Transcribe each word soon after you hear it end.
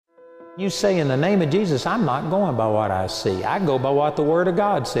You say, in the name of Jesus, I'm not going by what I see. I go by what the Word of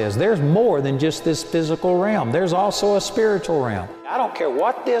God says. There's more than just this physical realm. There's also a spiritual realm. I don't care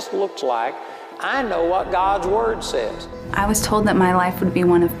what this looks like. I know what God's Word says. I was told that my life would be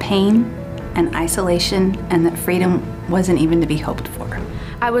one of pain and isolation, and that freedom wasn't even to be hoped for.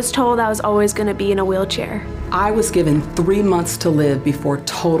 I was told I was always going to be in a wheelchair. I was given 3 months to live before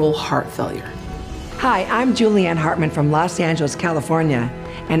total heart failure. Hi, I'm Julianne Hartman from Los Angeles, California,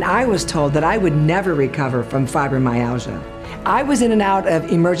 and I was told that I would never recover from fibromyalgia. I was in and out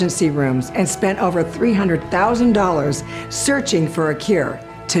of emergency rooms and spent over $300,000 searching for a cure,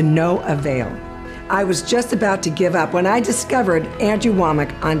 to no avail. I was just about to give up when I discovered Andrew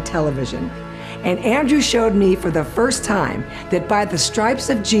Wommack on television. And Andrew showed me for the first time that by the stripes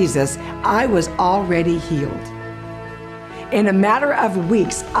of Jesus, I was already healed. In a matter of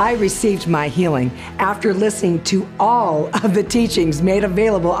weeks, I received my healing after listening to all of the teachings made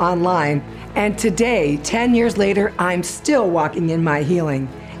available online. And today, 10 years later, I'm still walking in my healing,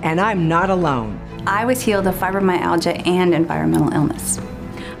 and I'm not alone. I was healed of fibromyalgia and environmental illness.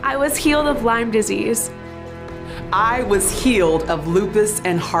 I was healed of Lyme disease. I was healed of lupus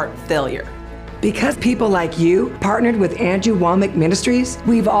and heart failure. Because people like you partnered with Andrew Wommack Ministries,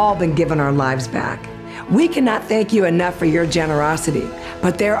 we've all been given our lives back. We cannot thank you enough for your generosity,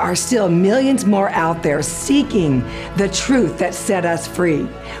 but there are still millions more out there seeking the truth that set us free.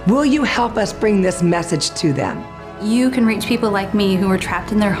 Will you help us bring this message to them? You can reach people like me who are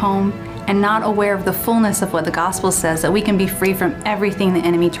trapped in their home and not aware of the fullness of what the gospel says, that we can be free from everything the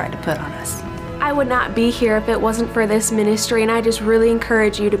enemy tried to put on us. I would not be here if it wasn't for this ministry, and I just really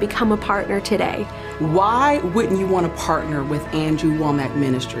encourage you to become a partner today. Why wouldn't you want to partner with Andrew Wommack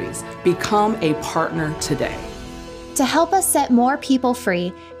Ministries? Become a partner today. To help us set more people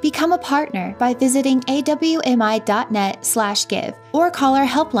free, become a partner by visiting awmi.net/give or call our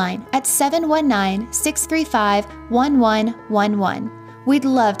helpline at 719-635-1111. We'd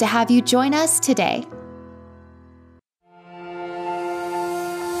love to have you join us today.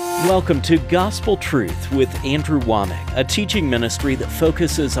 Welcome to Gospel Truth with Andrew Wommack, a teaching ministry that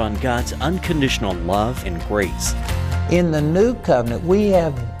focuses on God's unconditional love and grace. In the new covenant, we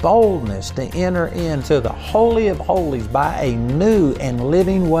have boldness to enter into the Holy of Holies by a new and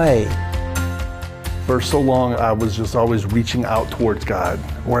living way. For so long, I was just always reaching out towards God.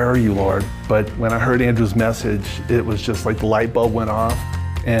 Where are you, Lord? But when I heard Andrew's message, it was just like the light bulb went off,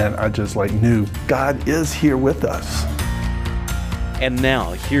 and I just knew God is here with us. And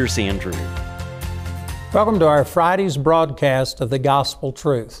now, here's Andrew. Welcome to our Friday's broadcast of the Gospel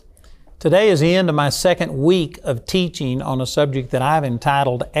Truth. Today is the end of my second week of teaching on a subject that I've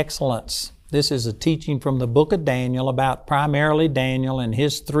entitled Excellence. This is a teaching from the book of Daniel about primarily Daniel and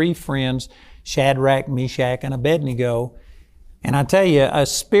his three friends, Shadrach, Meshach, and Abednego. And I tell you, a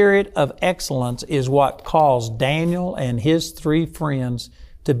spirit of excellence is what caused Daniel and his three friends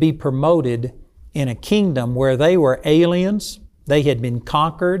to be promoted in a kingdom where they were aliens. They had been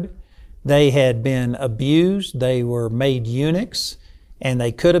conquered, they had been abused, they were made eunuchs, and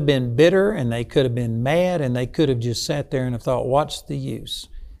they could have been bitter, and they could have been mad, and they could have just sat there and have thought, what's the use?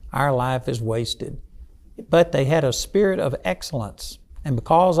 Our life is wasted. But they had a spirit of excellence, and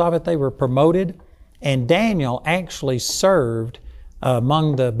because of it they were promoted, and Daniel actually served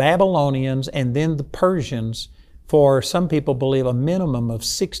among the Babylonians and then the Persians for, some people believe, a minimum of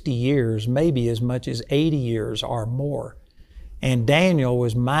 60 years, maybe as much as 80 years or more. And Daniel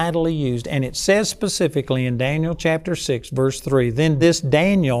was mightily used. And it says specifically in Daniel chapter 6, verse 3, "Then this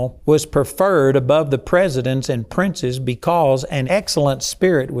Daniel was preferred above the presidents and princes because an excellent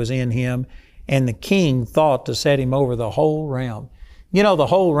spirit was in him, and the king thought to set him over the whole realm." You know, the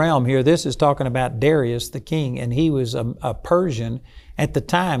whole realm here, this is talking about Darius the king, and he was a Persian. At the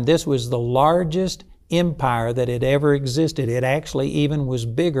time, this was the largest empire that had ever existed. It actually even was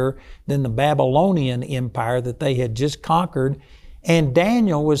bigger than the Babylonian empire that they had just conquered. And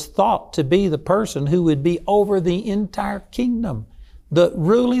Daniel was thought to be the person who would be over the entire kingdom,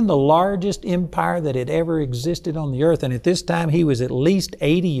 ruling the largest empire that had ever existed on the earth. And at this time, he was at least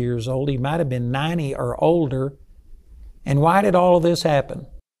 80 years old. He might have been 90 or older. And why did all of this happen?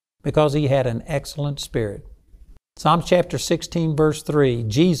 Because he had an excellent spirit. Psalm chapter 16, verse 3,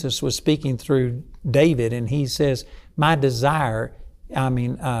 Jesus was speaking through David, and he says, my desire,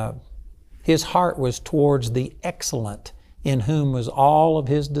 his heart was towards the excellent, in whom was all of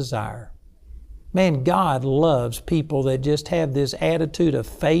his desire. Man, God loves people that just have this attitude of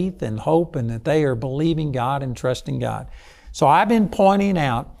faith and hope, and that they are believing God and trusting God. So I've been pointing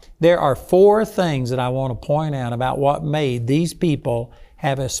out, there are 4 things that I want to point out about what made these people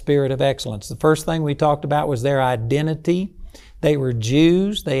have a spirit of excellence. The first thing we talked about was their identity. They were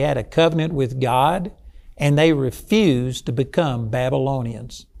Jews, they had a covenant with God, and they refused to become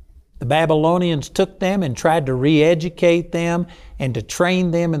Babylonians. The Babylonians took them and tried to re-educate them and to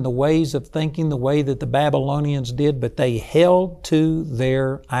train them in the ways of thinking the way that the Babylonians did, but they held to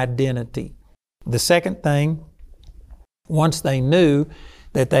their identity. The second thing, once they knew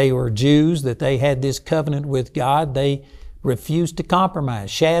that they were Jews, that they had this covenant with God, they refused to compromise.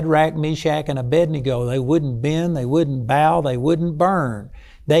 Shadrach, Meshach, and Abednego, they wouldn't bend, they wouldn't bow, they wouldn't burn.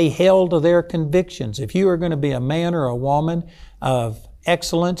 They held to their convictions. If you are going to be a man or a woman of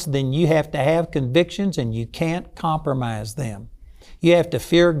excellence, then you have to have convictions and you can't compromise them. You have to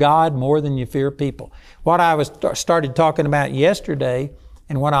fear God more than you fear people. What I started talking about yesterday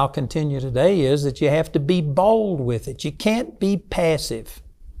and what I'll continue today is that you have to be bold with it. You can't be passive.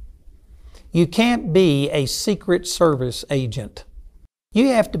 You can't be a Secret Service agent. You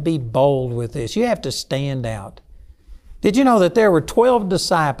have to be bold with this. You have to stand out. Did you know that there were 12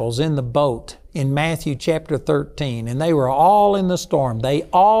 disciples in the boat in Matthew chapter 13, and they were all in the storm? They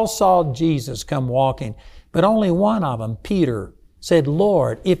all saw Jesus come walking, but only one of them, Peter, said,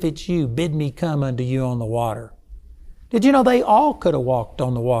 "Lord, if it's you, bid me come unto you on the water." Did you know they all could have walked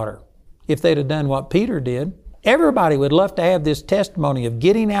on the water if they'd have done what Peter did? Everybody would love to have this testimony of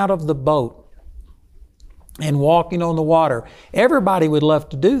getting out of the boat and walking on the water. Everybody would love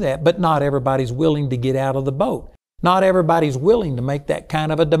to do that, but not everybody's willing to get out of the boat. Not everybody's willing to make that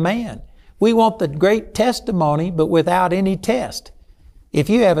kind of a demand. We want the great testimony, but without any test. If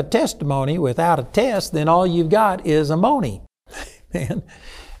you have a testimony without a test, then all you've got is a money. Man,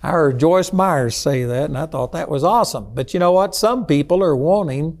 I heard Joyce Myers say that, and I thought that was awesome. But you know what? Some people are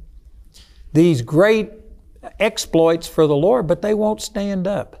wanting these great exploits for the Lord, but they won't stand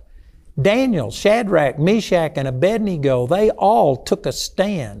up. Daniel, Shadrach, Meshach, and Abednego, they all took a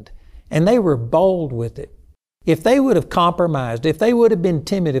stand, and they were bold with it. If they would have compromised, if they would have been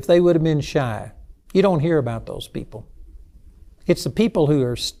timid, if they would have been shy, you don't hear about those people. It's the people who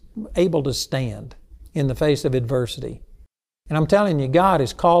are able to stand in the face of adversity. And I'm telling you, God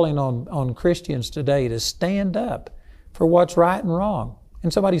is calling on Christians today to stand up for what's right and wrong.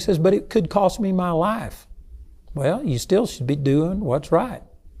 And somebody says, "But it could cost me my life." Well, you still should be doing what's right.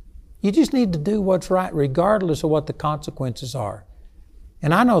 You just need to do what's right regardless of what the consequences are.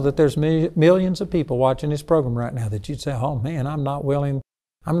 And I know that there's millions of people watching this program right now that you'd say, "Oh man, I'm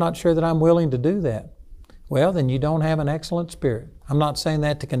not sure that I'm willing to do that." Well, then you don't have an excellent spirit. I'm not saying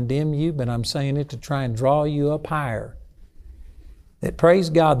that to condemn you, but I'm saying it to try and draw you up higher. That, praise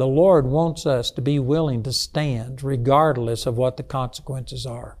God, the Lord wants us to be willing to stand regardless of what the consequences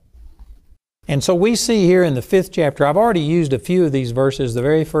are. And so we see here in the 5th chapter, I've already used a few of these verses the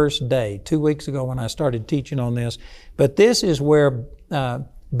very first day, 2 weeks ago when I started teaching on this, but this is where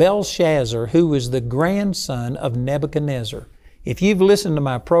Belshazzar, who was the grandson of Nebuchadnezzar. If you've listened to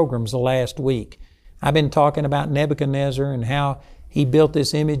my programs the last week, I've been talking about Nebuchadnezzar and how he built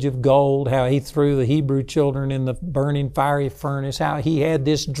this image of gold, how he threw the Hebrew children in the burning fiery furnace, how he had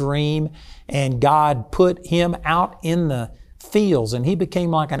this dream and God put him out in the fields and he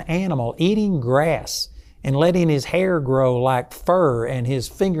became like an animal eating grass and letting his hair grow like fur and his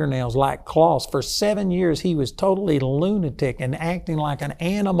fingernails like claws. For 7 years he was totally lunatic and acting like an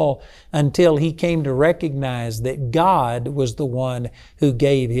animal until he came to recognize that God was the one who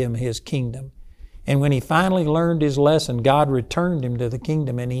gave him his kingdom. And when he finally learned his lesson, God returned him to the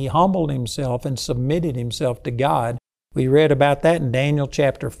kingdom and he humbled himself and submitted himself to God. We read about that in Daniel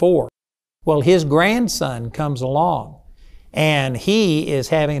chapter 4. Well, his grandson comes along and he is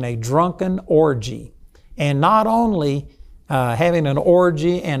having a drunken orgy. And not only having an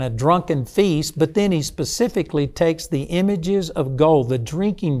orgy and a drunken feast, but then he specifically takes the images of gold, the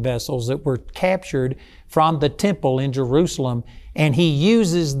drinking vessels that were captured from the temple in Jerusalem, and he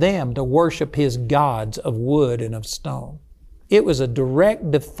uses them to worship his gods of wood and of stone. It was a direct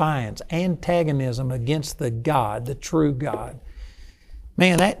defiance, antagonism against the God, the true God.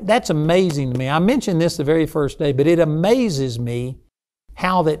 Man, that's amazing to me. I mentioned this the very first day, but it amazes me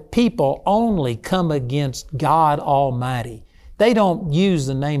how that people only come against God Almighty. They don't use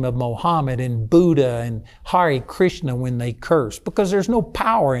the name of Mohammed and Buddha and Hare Krishna when they curse because there's no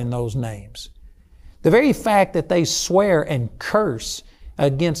power in those names. The very fact that they swear and curse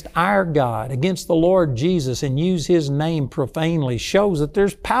against our God, against the Lord Jesus, and use His name profanely shows that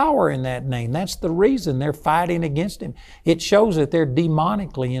there's power in that name. That's the reason they're fighting against Him. It shows that they're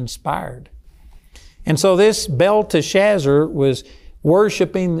demonically inspired. And so this Belteshazzar was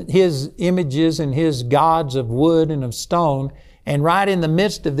worshiping his images and his gods of wood and of stone. And right in the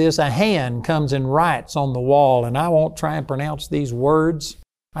midst of this, a hand comes and writes on the wall. And I won't try and pronounce these words.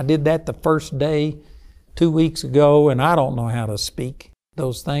 I did that the first day 2 weeks ago, and I don't know how to speak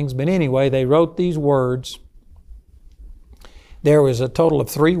those things. But anyway, they wrote these words. There was a total of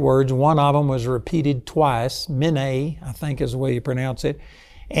 3 words. One of them was repeated twice. Mene, I think is the way you pronounce it.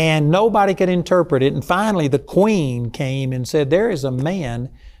 And nobody could interpret it. And finally, the queen came and said, there is a man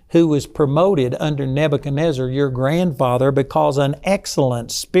who was promoted under Nebuchadnezzar, your grandfather, because an excellent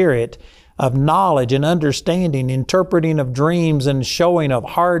spirit of knowledge and understanding, interpreting of dreams and showing of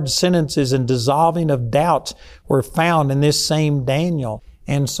hard sentences and dissolving of doubts were found in this same Daniel.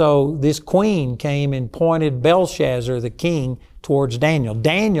 And so this queen came and pointed Belshazzar, the king, towards Daniel.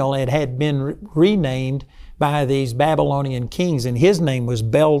 Daniel had been renamed by these Babylonian kings, and his name was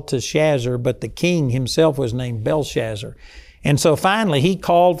Belteshazzar, but the king himself was named Belshazzar. And so finally he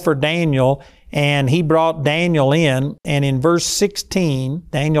called for Daniel, and he brought Daniel in, and in verse 16,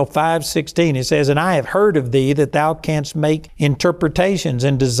 Daniel 5:16, it says, "And I have heard of thee that thou canst make interpretations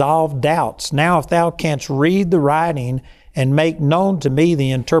and dissolve doubts. Now if thou canst read the writing and make known to me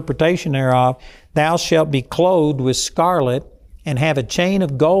the interpretation thereof, thou shalt be clothed with scarlet and have a chain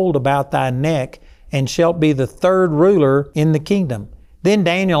of gold about thy neck, and shalt be the 3rd ruler in the kingdom." Then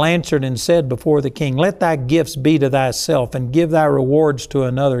Daniel answered and said before the king, "Let thy gifts be to thyself, and give thy rewards to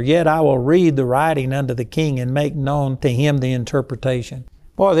another. Yet I will read the writing unto the king, and make known to him the interpretation."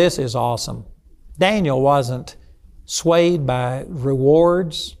 Boy, this is awesome. Daniel wasn't swayed by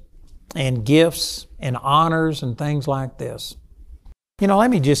rewards and gifts and honors and things like this. You know,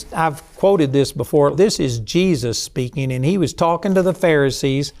 I've quoted this before. This is Jesus speaking, and he was talking to the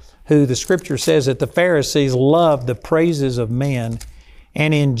Pharisees, who the Scripture says that the Pharisees loved the praises of men.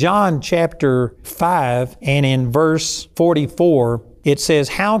 And in John chapter 5 and in verse 44, it says,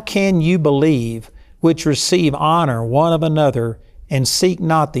 "How can you believe which receive honor one of another, and seek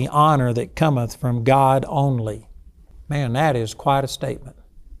not the honor that cometh from God only?" Man, that is quite a statement.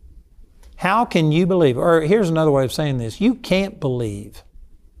 How can you believe? Or here's another way of saying this. You can't believe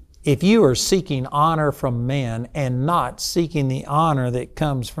if you are seeking honor from men and not seeking the honor that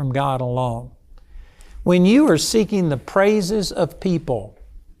comes from God alone. When you are seeking the praises of people,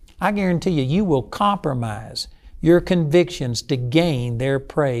 I guarantee you, you will compromise your convictions to gain their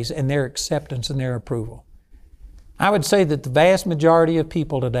praise and their acceptance and their approval. I would say that the vast majority of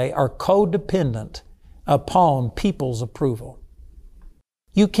people today are codependent upon people's approval.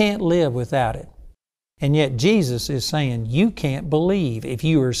 You can't live without it. And yet Jesus is saying you can't believe if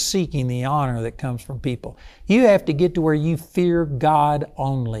you are seeking the honor that comes from people. You have to get to where you fear God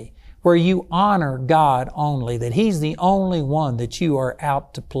only, where you honor God only, that He's the only one that you are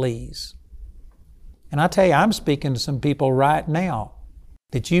out to please. And I tell you, I'm speaking to some people right now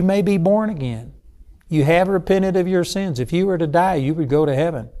that you may be born again. You have repented of your sins. If you were to die, you would go to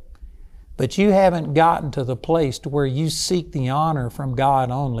heaven. But you haven't gotten to the place to where you seek the honor from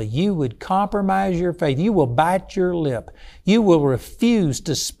God only. You would compromise your faith. You will bite your lip. You will refuse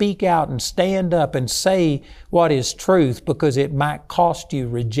to speak out and stand up and say what is truth because it might cost you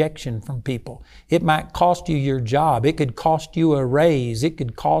rejection from people. It might cost you your job. It could cost you a raise. It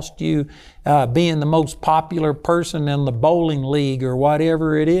could cost you being the most popular person in the bowling league or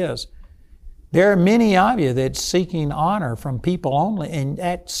whatever it is. There are many of you that's seeking honor from people only, and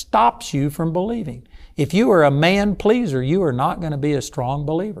that stops you from believing. If you are a man pleaser, you are not going to be a strong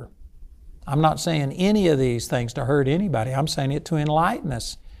believer. I'm not saying any of these things to hurt anybody. I'm saying it to enlighten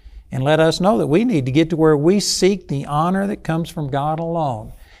us and let us know that we need to get to where we seek the honor that comes from God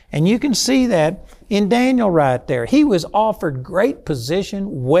alone. And you can see that in Daniel right there. He was offered great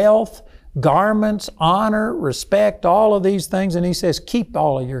position, wealth, garments, honor, respect, all of these things. And he says, keep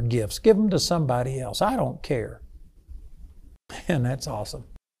all of your gifts. Give them to somebody else. I don't care. And that's awesome.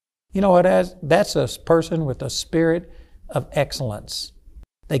 You know what? That's a person with a spirit of excellence.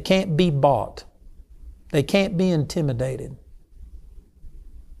 They can't be bought. They can't be intimidated.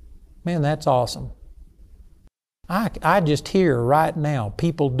 Man, that's awesome. I just hear right now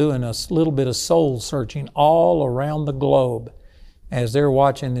people doing a little bit of soul searching all around the globe as they're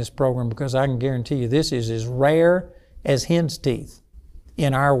watching this program, because I can guarantee you this is as rare as hen's teeth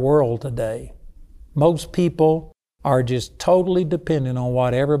in our world today. Most people are just totally dependent on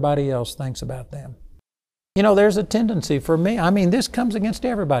what everybody else thinks about them. You know, there's a tendency for me, this comes against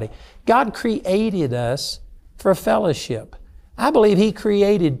everybody. God created us for fellowship. I believe He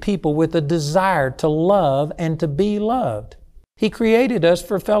created people with a desire to love and to be loved. He created us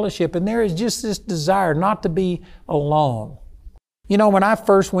for fellowship, and there is just this desire not to be alone. You know, when I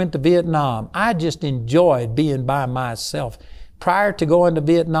first went to Vietnam, I just enjoyed being by myself. Prior to going to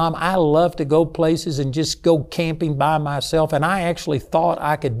Vietnam, I loved to go places and just go camping by myself, and I actually thought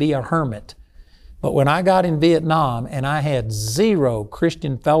I could be a hermit. But when I got in Vietnam and I had zero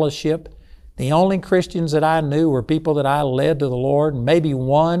Christian fellowship, The only Christians that I knew were people that I led to the Lord, and maybe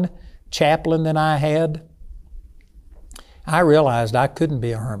one chaplain that I had. I realized I couldn't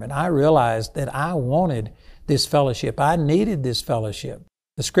be a hermit. I realized that I wanted this fellowship. I needed this fellowship.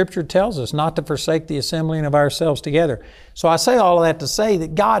 The Scripture tells us not to forsake the assembling of ourselves together. So I say all of that to say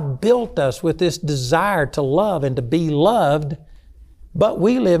that God built us with this desire to love and to be loved, but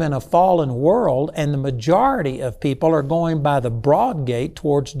we live in a fallen world, and the majority of people are going by the broad gate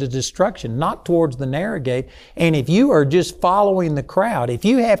towards the destruction, not towards the narrow gate. And if you are just following the crowd, if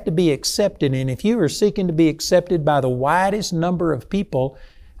you have to be accepted, and if you are seeking to be accepted by the widest number of people,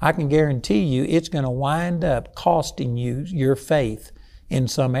 I can guarantee you it's going to wind up costing you your faith in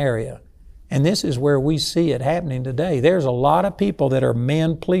some area. And this is where we see it happening today. There's a lot of people that are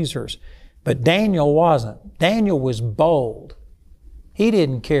men pleasers, but Daniel wasn't. Daniel was bold. He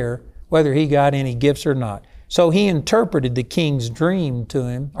didn't care whether he got any gifts or not. So he interpreted the king's dream to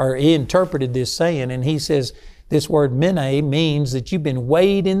him, or he interpreted this saying, and he says, this word mene means that you've been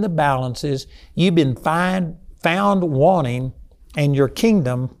weighed in the balances, you've been found wanting, and your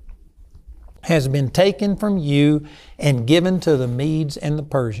kingdom has been taken from you and given to the Medes and the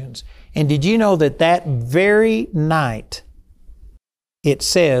Persians. And did you know that that very night, it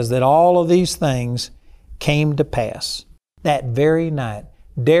says that all of these things came to pass? That very night,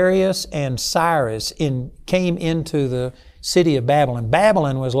 Darius and Cyrus came into the city of Babylon.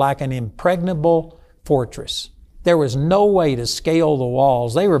 Babylon was like an impregnable fortress. There was no way to scale the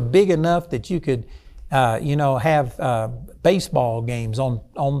walls. They were big enough that you could, have baseball games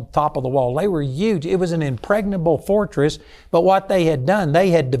on top of the wall. They were huge. It was an impregnable fortress, but what they had done, they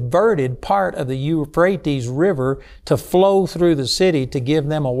had diverted part of the Euphrates River to flow through the city to give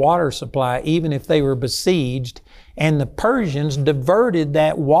them a water supply, even if they were besieged. And the Persians diverted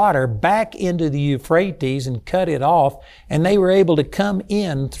that water back into the Euphrates and cut it off, and they were able to come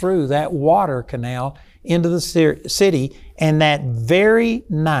in through that water canal into the city. And that very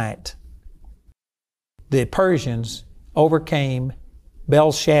night, the Persians overcame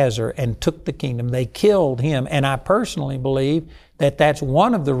Belshazzar and took the kingdom. They killed him. And I personally believe that that's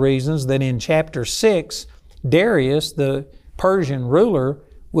one of the reasons that in chapter 6, Darius, the Persian ruler,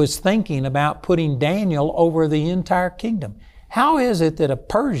 was thinking about putting Daniel over the entire kingdom. How is it that a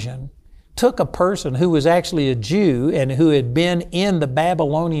Persian took a person who was actually a Jew and who had been in the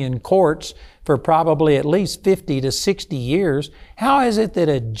Babylonian courts for probably at least 50 to 60 years, how is it that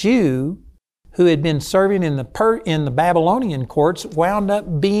a Jew who had been serving in the Babylonian courts wound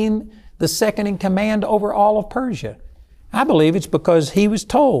up being the second in command over all of Persia? I believe it's because he was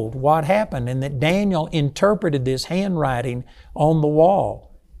told what happened and that Daniel interpreted this handwriting on the wall.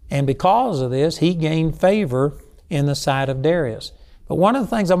 And because of this, he gained favor in the sight of Darius. But one of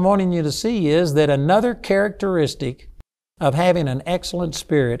the things I'm wanting you to see is that another characteristic of having an excellent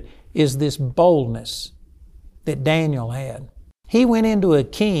spirit is this boldness that Daniel had. He went into a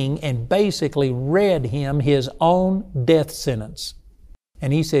king and basically read him his own death sentence.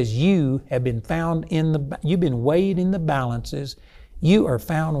 And he says, you have been you've been weighed in the balances. You are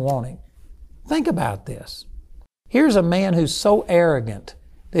found wanting. Think about this. Here's a man who's so arrogant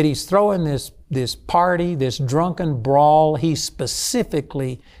that he's throwing this party, this drunken brawl. He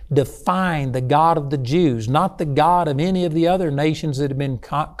specifically defined the God of the Jews, not the God of any of the other nations that had been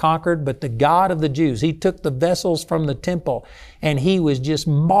conquered, but the God of the Jews. He took the vessels from the temple and he was just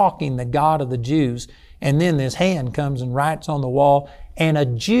mocking the God of the Jews. And then this hand comes and writes on the wall, and a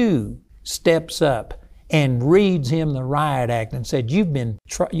Jew steps up and reads him the riot act and said, you've been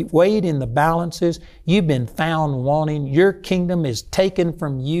weighed in the balances, you've been found wanting, your kingdom is taken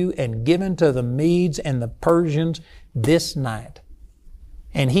from you and given to the Medes and the Persians this night.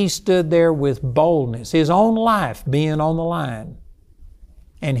 And he stood there with boldness, his own life being on the line.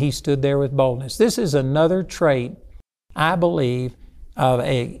 And he stood there with boldness. This is another trait, I believe, of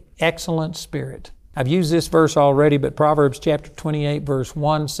an excellent spirit. I've used this verse already, but Proverbs chapter 28 verse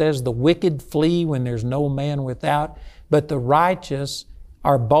 1 says, the wicked flee when there's no man without, but the righteous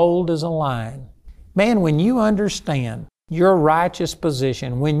are bold as a lion. Man, when you understand your righteous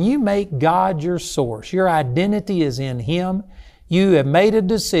position, when you make God your source, your identity is in Him, you have made a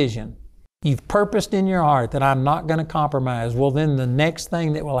decision, you've purposed in your heart that I'm not going to compromise, well then the next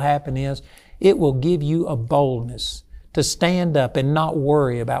thing that will happen is it will give you a boldness to stand up and not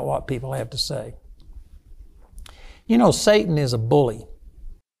worry about what people have to say. You know, Satan is a bully.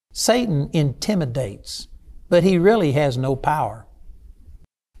 Satan intimidates, but he really has no power.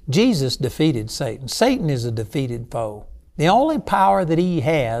 Jesus defeated Satan. Satan is a defeated foe. The only power that he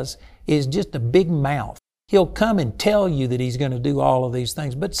has is just a big mouth. He'll come and tell you that he's going to do all of these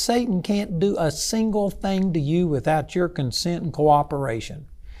things, but Satan can't do a single thing to you without your consent and cooperation.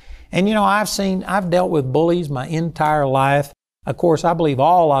 And you know, I've dealt with bullies my entire life. Of course, I believe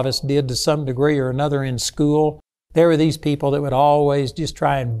all of us did to some degree or another in school. There were these people that would always just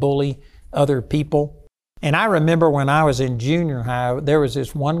try and bully other people. And I remember when I was in junior high, there was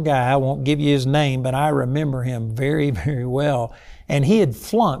this one guy, I won't give you his name, but I remember him very, very well. And he had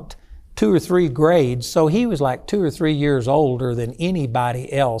flunked 2 or 3 grades, so he was like 2 or 3 years older than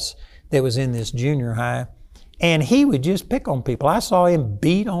anybody else that was in this junior high. And he would just pick on people. I saw him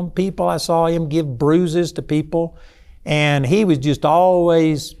beat on people. I saw him give bruises to people. And he was just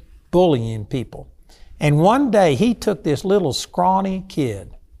always bullying people. And one day he took this little scrawny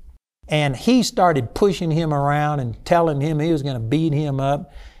kid and he started pushing him around and telling him he was going to beat him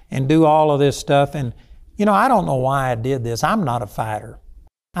up and do all of this stuff. And, you know, I don't know why I did this. I'm not a fighter.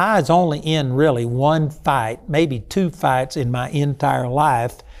 I was only in really 1 fight, maybe 2 fights in my entire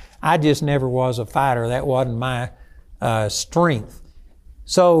life. I just never was a fighter. That wasn't my strength.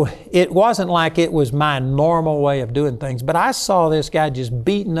 So it wasn't like it was my normal way of doing things. But I saw this guy just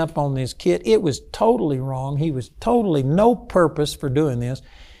beating up on this kid. It was totally wrong. He was totally no purpose for doing this.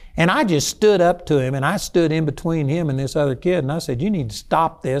 And I just stood up to him, and I stood in between him and this other kid, and I said, you need to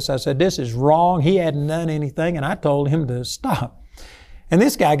stop this. I said, this is wrong. He hadn't done anything, and I told him to stop. And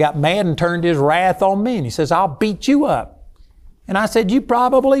this guy got mad and turned his wrath on me, and he says, I'll beat you up. And I said, you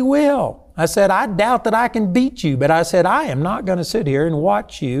probably will. I said, I doubt that I can beat you, but I said, I am not going to sit here and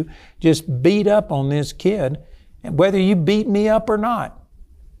watch you just beat up on this kid, whether you beat me up or not.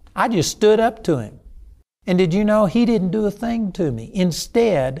 I just stood up to him. And did you know he didn't do a thing to me?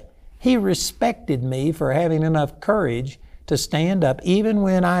 Instead, he respected me for having enough courage to stand up even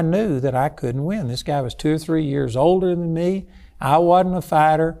when I knew that I couldn't win. This guy was 2 or 3 years older than me. I wasn't a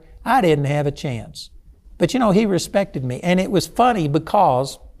fighter. I didn't have a chance. But you know, he respected me. And it was funny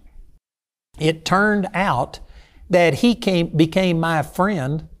because it turned out that he became my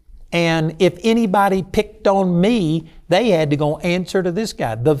friend. And if anybody picked on me, they had to go answer to this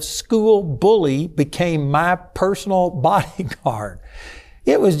guy. The school bully became my personal bodyguard.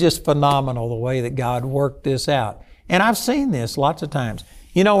 It was just phenomenal the way that God worked this out. And I've seen this lots of times.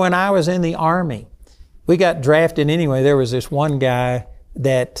 You know, when I was in the Army, we got drafted anyway. There was this one guy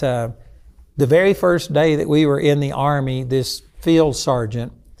that the very first day that we were in the Army, this field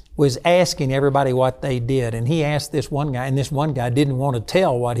sergeant was asking everybody what they did. And he asked this one guy, and this one guy didn't want to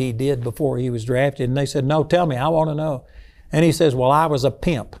tell what he did before he was drafted. And they said, no, tell me, I want to know. And he says, well, I was a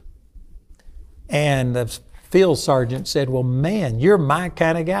pimp. And the field sergeant said, well, man, you're my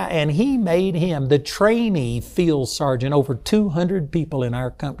kind of guy. And he made him the trainee field sergeant over 200 people in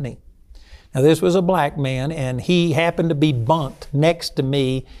our company. Now, this was a black man, and he happened to be bunked next to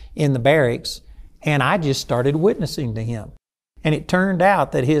me in the barracks, and I just started witnessing to him. And it turned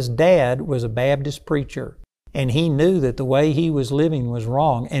out that his dad was a Baptist preacher, and he knew that the way he was living was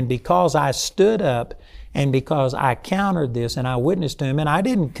wrong. And because I stood up and because I countered this and I witnessed to him, and I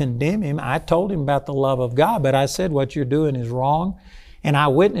didn't condemn him, I told him about the love of God, but I said what you're doing is wrong, and I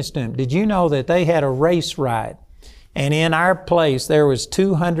witnessed to him. Did you know that they had a race ride? And in our place, there was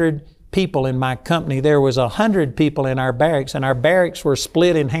 200 people in my company. There was 100 people in our barracks, and our barracks were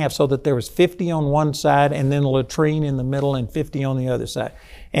split in half so that there was 50 on one side and then a latrine in the middle and 50 on the other side.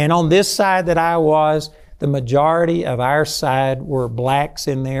 And on this side that I was, the majority of our side were blacks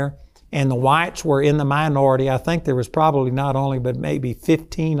in there, and the whites were in the minority. I think there was probably not only, but maybe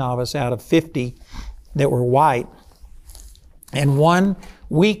 15 of us out of 50 that were white. And one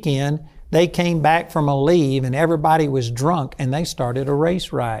weekend, they came back from a leave, and everybody was drunk, and they started a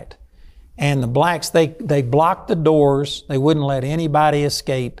race riot. And the blacks, they blocked the doors. They wouldn't let anybody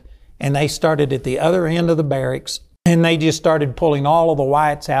escape. And they started at the other end of the barracks. And they just started pulling all of the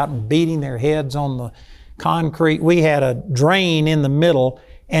whites out and beating their heads on the concrete. We had a drain in the middle,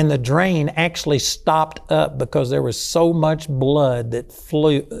 and the drain actually stopped up because there was so much blood that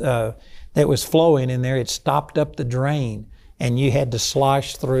was flowing in there. It stopped up the drain, and you had to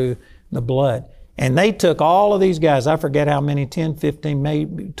slosh through the blood. And they took all of these guys, I forget how many, 10, 15,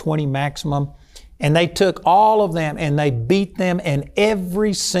 maybe 20 maximum, and they took all of them and they beat them, and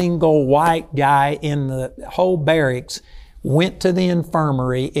every single white guy in the whole barracks went to the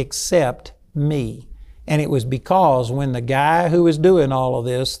infirmary except me. And it was because when the guy who was doing all of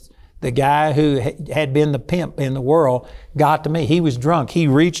this, the guy who had been the pimp in the world, got to me, he was drunk. He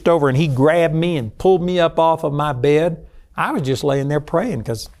reached over and he grabbed me and pulled me up off of my bed. I was just laying there praying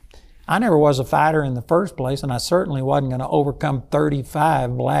because I never was a fighter in the first place, and I certainly wasn't going to overcome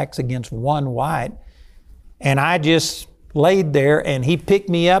 35 blacks against one white. And I just laid there, and he picked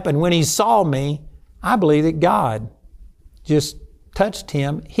me up, and when he saw me, I believe that God just touched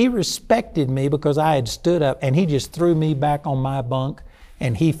him. He respected me because I had stood up, and he just threw me back on my bunk,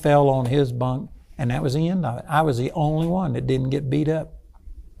 and he fell on his bunk, and that was the end of it. I was the only one that didn't get beat up.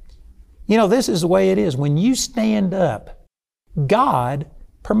 You know, this is the way it is. When you stand up, God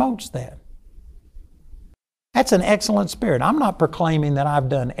promotes that. That's an excellent spirit. I'm not proclaiming that I've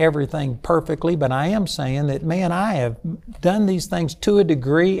done everything perfectly, but I am saying that, man, I have done these things to a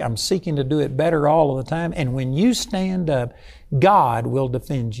degree. I'm seeking to do it better all of the time. And when you stand up, God will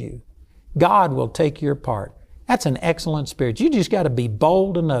defend you. God will take your part. That's an excellent spirit. You just got to be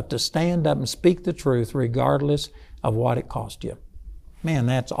bold enough to stand up and speak the truth regardless of what it cost you. Man,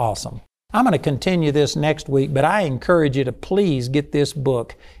 that's awesome. I'm going to continue this next week, but I encourage you to please get this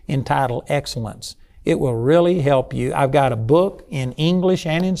book entitled Excellence. It will really help you. I've got a book in English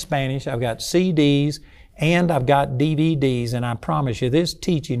and in Spanish. I've got CDs and I've got DVDs, and I promise you this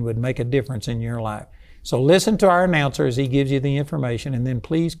teaching would make a difference in your life. So listen to our announcer as he gives you the information, and then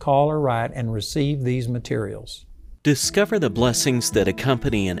please call or write and receive these materials. Discover the blessings that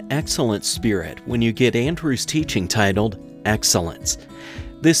accompany an excellent spirit when you get Andrew's teaching titled Excellence.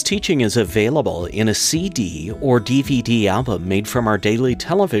 This teaching is available in a CD or DVD album made from our daily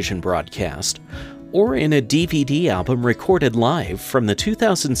television broadcast, or in a DVD album recorded live from the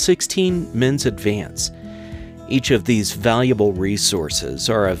 2016 Men's Advance. Each of these valuable resources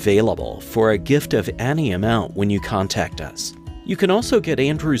are available for a gift of any amount when you contact us. You can also get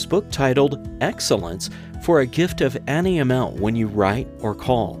Andrew's book titled Excellence for a gift of any amount when you write or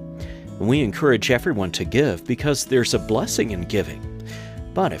call. And we encourage everyone to give because there's a blessing in giving.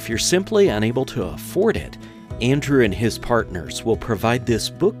 But if you're simply unable to afford it, Andrew and his partners will provide this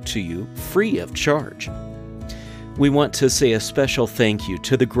book to you free of charge. We want to say a special thank you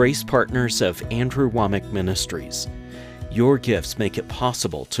to the grace partners of Andrew Wommack Ministries. Your gifts make it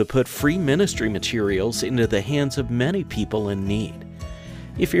possible to put free ministry materials into the hands of many people in need.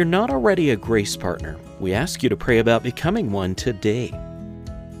 If you're not already a grace partner, we ask you to pray about becoming one today.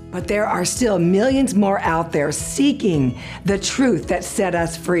 But there are still millions more out there seeking the truth that set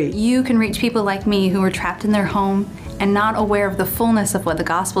us free. You can reach people like me who are trapped in their home and not aware of the fullness of what the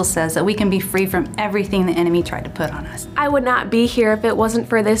gospel says, that we can be free from everything the enemy tried to put on us. I would not be here if it wasn't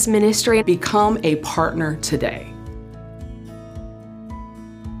for this ministry. Become a partner today.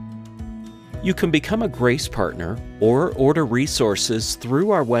 You can become a grace partner or order resources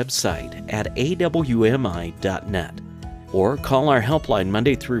through our website at awmi.net. Or call our helpline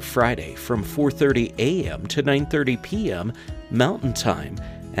Monday through Friday from 4:30 a.m. to 9:30 p.m. Mountain Time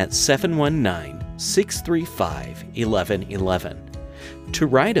at 719-635-1111. To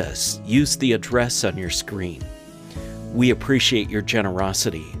write us, use the address on your screen. We appreciate your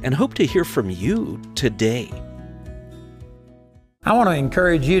generosity and hope to hear from you today. I want to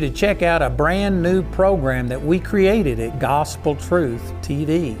encourage you to check out a brand new program that we created at Gospel Truth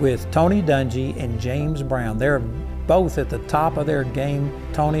TV with Tony Dungy and James Brown. They're both at the top of their game.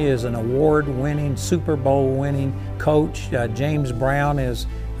 Tony is an award-winning, Super Bowl-winning coach. James Brown is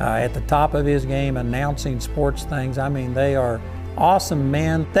at the top of his game announcing sports things. I mean, they are awesome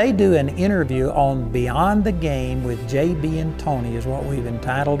men. They do an interview on Beyond the Game with JB and Tony is what we've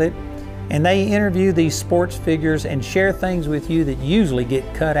entitled it. And they interview these sports figures and share things with you that usually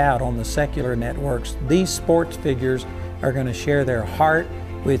get cut out on the secular networks. These sports figures are going to share their heart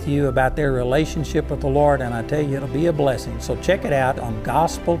with you about their relationship with the Lord, and I tell you, it'll be a blessing. So check it out on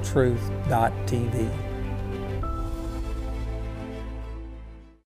gospeltruth.tv.